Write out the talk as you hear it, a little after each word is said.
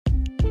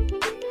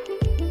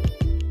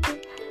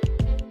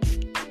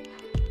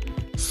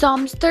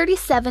Psalms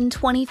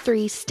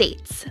 37:23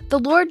 states, "The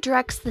Lord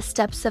directs the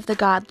steps of the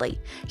godly.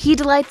 He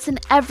delights in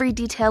every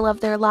detail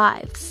of their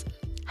lives."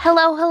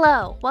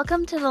 Hello.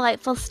 Welcome to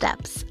Delightful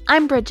Steps.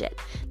 I'm Bridget.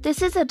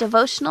 This is a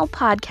devotional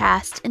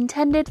podcast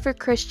intended for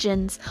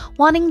Christians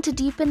wanting to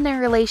deepen their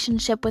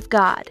relationship with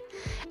God.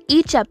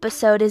 Each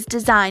episode is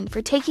designed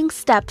for taking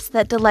steps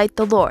that delight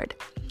the Lord.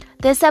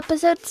 This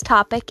episode's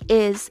topic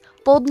is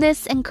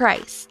boldness in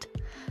Christ.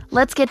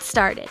 Let's get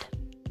started.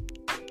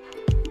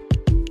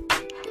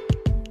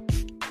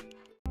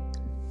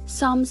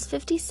 Psalms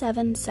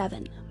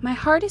 57:7. My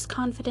heart is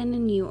confident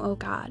in you, O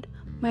God.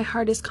 My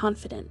heart is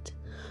confident.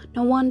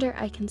 No wonder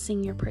I can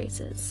sing your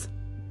praises.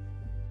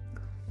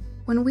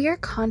 When we are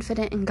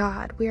confident in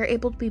God, we are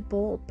able to be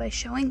bold by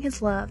showing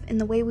His love in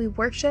the way we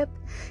worship,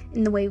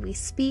 in the way we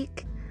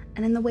speak,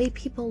 and in the way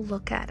people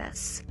look at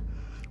us.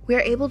 We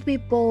are able to be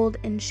bold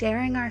in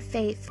sharing our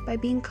faith by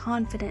being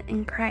confident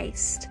in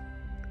Christ.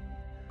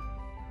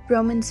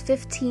 Romans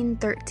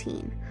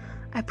 15:13.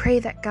 I pray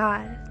that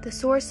God, the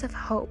source of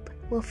hope,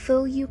 will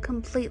fill you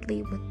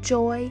completely with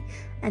joy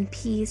and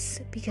peace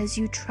because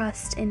you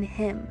trust in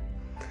Him.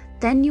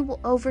 Then you will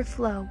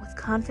overflow with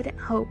confident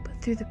hope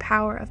through the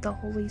power of the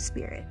Holy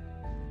Spirit.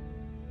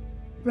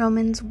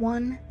 Romans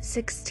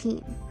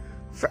 1:16.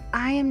 For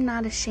I am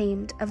not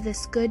ashamed of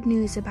this good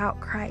news about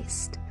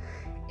Christ.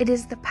 It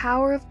is the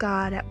power of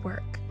God at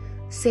work,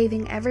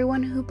 saving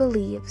everyone who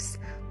believes,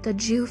 the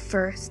Jew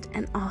first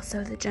and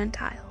also the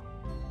Gentile.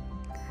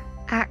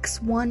 Acts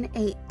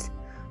 1:8.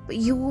 But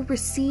you will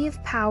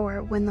receive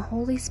power when the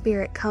Holy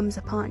Spirit comes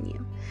upon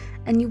you,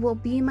 and you will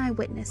be my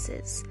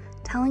witnesses,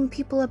 telling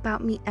people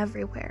about me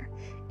everywhere,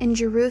 in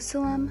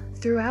Jerusalem,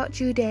 throughout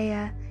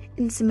Judea,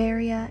 in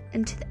Samaria,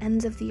 and to the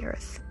ends of the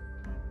earth.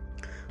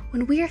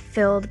 When we are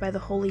filled by the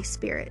Holy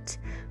Spirit,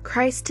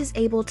 Christ is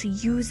able to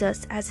use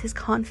us as His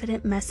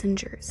confident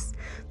messengers.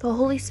 The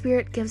Holy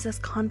Spirit gives us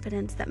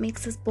confidence that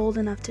makes us bold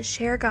enough to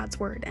share God's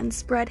word and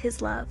spread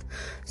His love,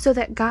 so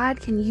that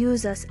God can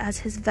use us as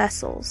His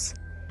vessels.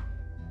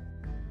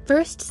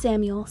 1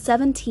 Samuel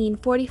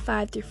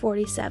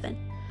 17:45-47.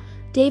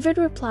 David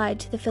replied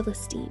to the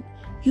Philistine,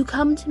 You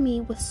come to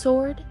me with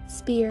sword,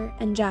 spear,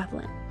 and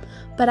javelin,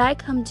 but I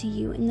come to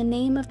you in the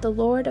name of the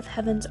Lord of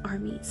heaven's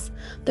armies,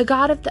 the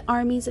God of the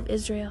armies of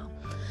Israel,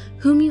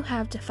 whom you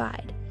have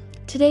defied.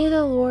 Today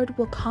the Lord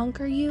will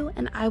conquer you,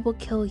 and I will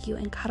kill you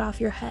and cut off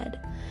your head.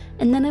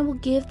 And then I will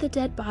give the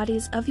dead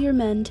bodies of your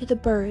men to the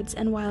birds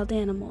and wild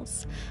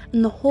animals,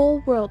 and the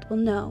whole world will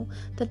know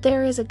that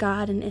there is a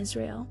God in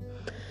Israel.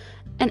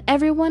 And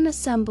everyone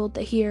assembled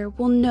here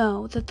will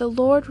know that the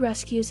Lord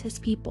rescues His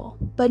people,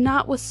 but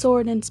not with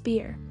sword and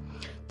spear.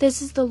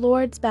 This is the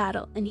Lord's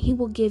battle, and He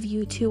will give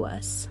you to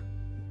us.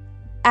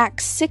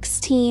 Acts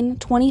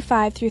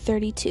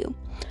 16:25-32.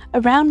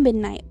 Around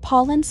midnight,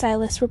 Paul and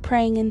Silas were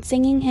praying and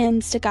singing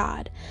hymns to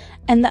God,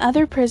 and the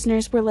other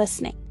prisoners were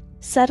listening.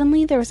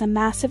 Suddenly there was a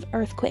massive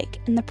earthquake,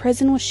 and the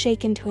prison was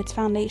shaken to its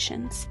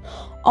foundations.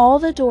 All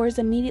the doors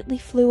immediately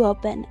flew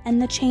open,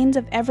 and the chains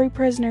of every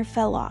prisoner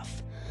fell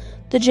off.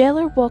 The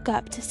jailer woke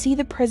up to see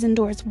the prison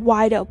doors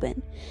wide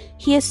open.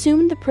 He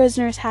assumed the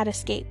prisoners had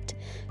escaped,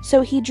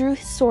 so he drew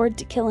his sword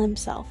to kill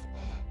himself.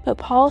 But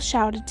Paul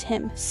shouted to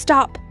him,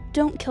 Stop!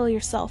 Don't kill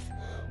yourself.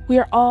 We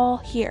are all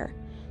here.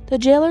 The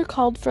jailer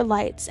called for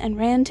lights and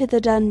ran to the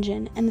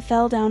dungeon and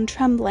fell down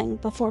trembling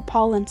before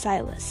Paul and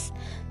Silas.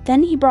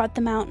 Then he brought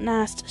them out and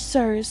asked,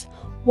 Sirs,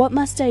 what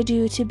must I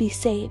do to be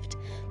saved?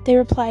 They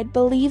replied,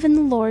 Believe in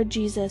the Lord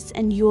Jesus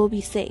and you will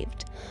be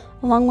saved,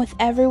 along with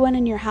everyone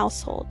in your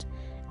household.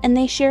 And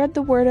they shared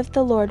the word of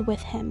the Lord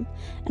with him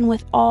and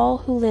with all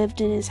who lived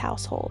in his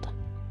household.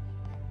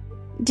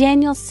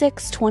 Daniel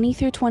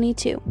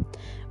 6:20-22.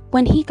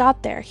 When he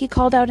got there, he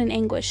called out in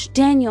anguish,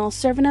 Daniel,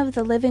 servant of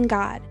the living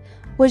God,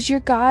 was your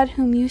God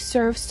whom you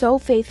serve so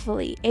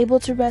faithfully able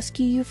to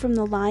rescue you from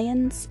the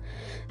lions?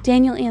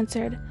 Daniel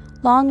answered,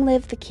 Long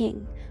live the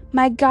king.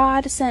 My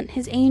God sent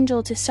his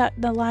angel to shut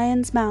the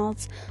lions'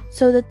 mouths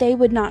so that they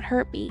would not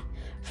hurt me,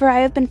 for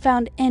I have been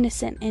found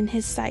innocent in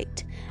his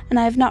sight, and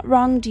I have not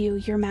wronged you,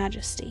 your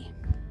majesty.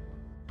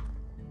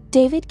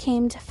 David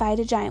came to fight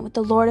a giant with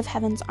the Lord of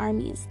heaven's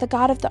armies, the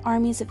God of the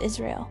armies of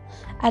Israel.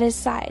 At his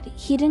side,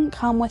 he didn't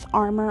come with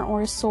armor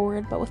or a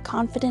sword, but with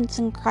confidence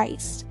in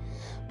Christ.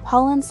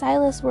 Paul and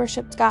Silas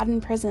worshipped God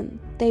in prison.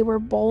 They were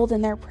bold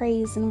in their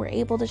praise and were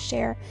able to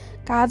share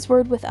God's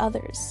word with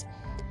others.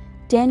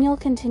 Daniel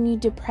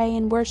continued to pray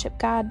and worship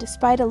God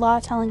despite a law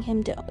telling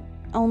him to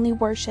only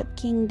worship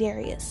King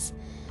Darius.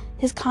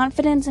 His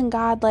confidence in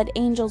God led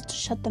angels to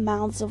shut the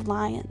mouths of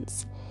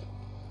lions.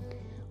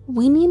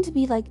 We need to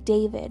be like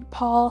David,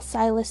 Paul,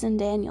 Silas, and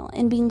Daniel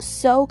in being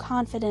so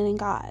confident in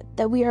God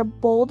that we are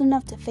bold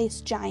enough to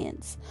face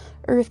giants,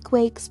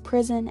 earthquakes,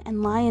 prison,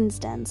 and lions'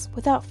 dens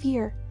without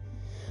fear.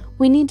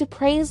 We need to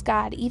praise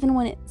God even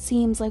when it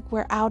seems like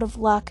we're out of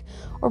luck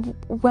or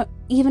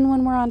even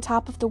when we're on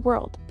top of the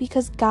world,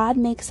 because God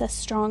makes us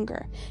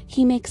stronger.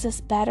 He makes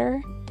us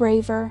better,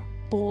 braver,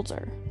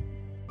 bolder.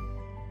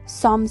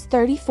 Psalms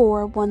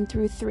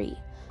 34:1-3.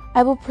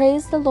 I will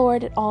praise the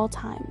Lord at all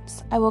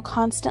times. I will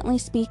constantly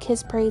speak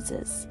his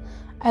praises.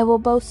 I will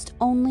boast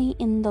only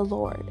in the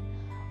Lord.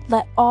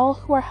 Let all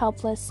who are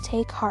helpless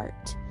take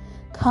heart.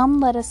 Come,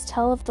 let us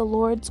tell of the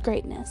Lord's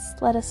greatness.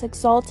 Let us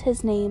exalt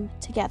his name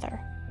together.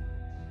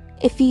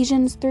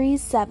 Ephesians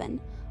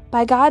 3:7.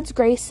 By God's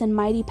grace and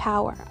mighty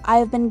power, I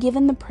have been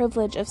given the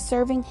privilege of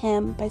serving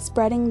him by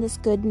spreading this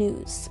good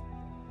news.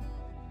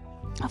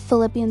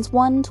 Philippians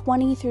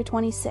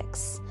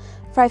 1:20-26.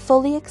 For I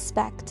fully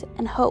expect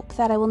and hope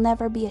that I will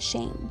never be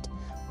ashamed,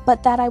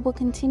 but that I will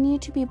continue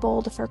to be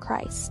bold for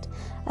Christ,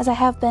 as I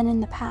have been in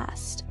the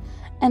past.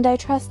 And I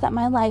trust that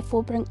my life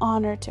will bring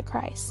honor to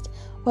Christ,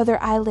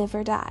 whether I live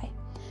or die.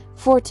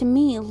 For to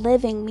me,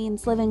 living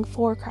means living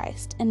for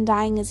Christ, and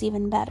dying is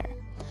even better.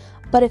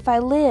 But if I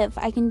live,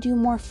 I can do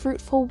more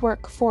fruitful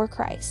work for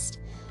Christ.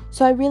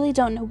 So I really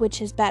don't know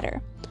which is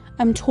better.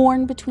 I'm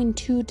torn between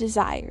two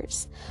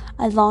desires.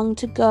 I long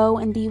to go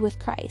and be with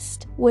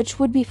Christ, which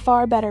would be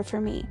far better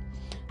for me.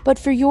 But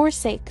for your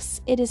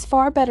sakes, it is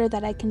far better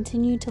that I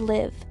continue to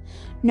live.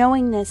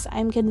 Knowing this, I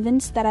am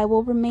convinced that I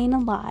will remain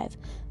alive,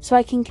 so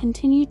I can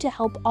continue to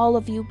help all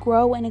of you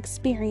grow and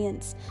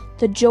experience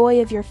the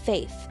joy of your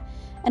faith.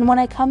 And when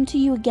I come to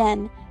you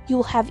again, you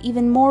will have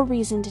even more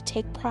reason to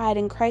take pride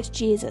in Christ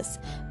Jesus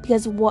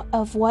because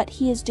of what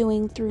he is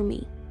doing through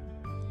me.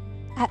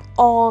 At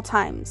all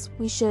times,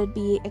 we should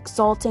be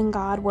exalting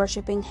God,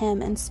 worshiping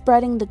him, and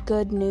spreading the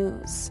good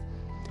news.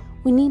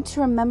 We need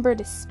to remember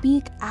to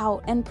speak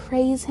out and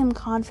praise him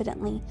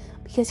confidently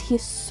because he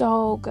is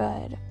so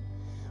good.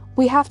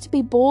 We have to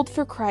be bold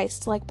for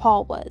Christ like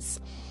Paul was.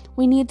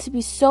 We need to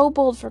be so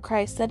bold for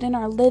Christ that in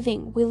our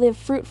living, we live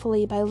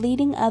fruitfully by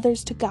leading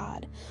others to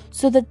God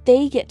so that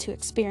they get to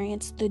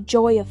experience the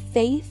joy of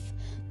faith,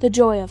 the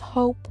joy of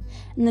hope,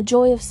 and the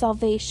joy of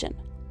salvation,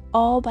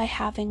 all by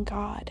having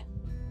God.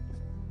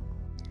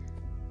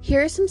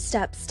 Here are some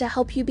steps to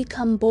help you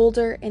become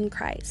bolder in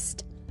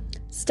Christ.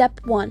 Step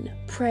 1,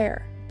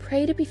 prayer.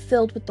 Pray to be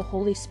filled with the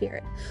Holy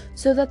Spirit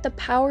so that the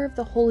power of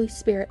the Holy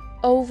Spirit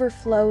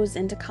overflows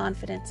into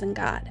confidence in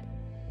God.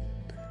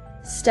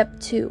 Step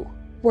 2,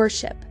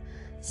 worship.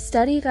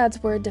 Study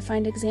God's word to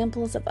find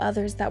examples of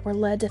others that were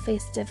led to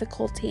face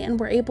difficulty and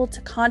were able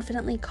to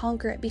confidently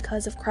conquer it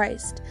because of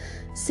Christ.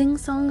 Sing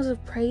songs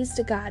of praise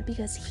to God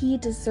because he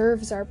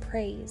deserves our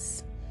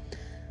praise.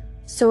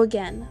 So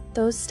again,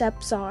 those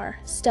steps are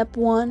step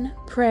 1,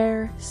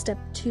 prayer, step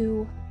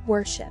 2,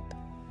 worship.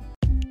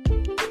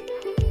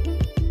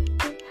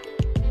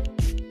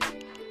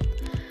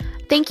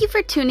 Thank you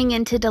for tuning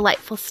in to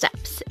Delightful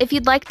Steps. If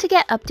you'd like to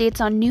get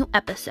updates on new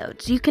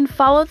episodes, you can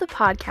follow the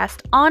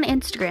podcast on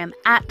Instagram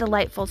at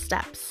Delightful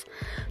Steps.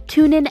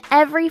 Tune in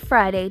every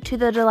Friday to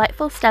the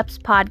Delightful Steps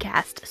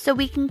podcast so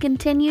we can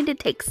continue to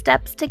take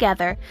steps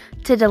together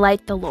to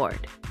delight the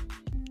Lord.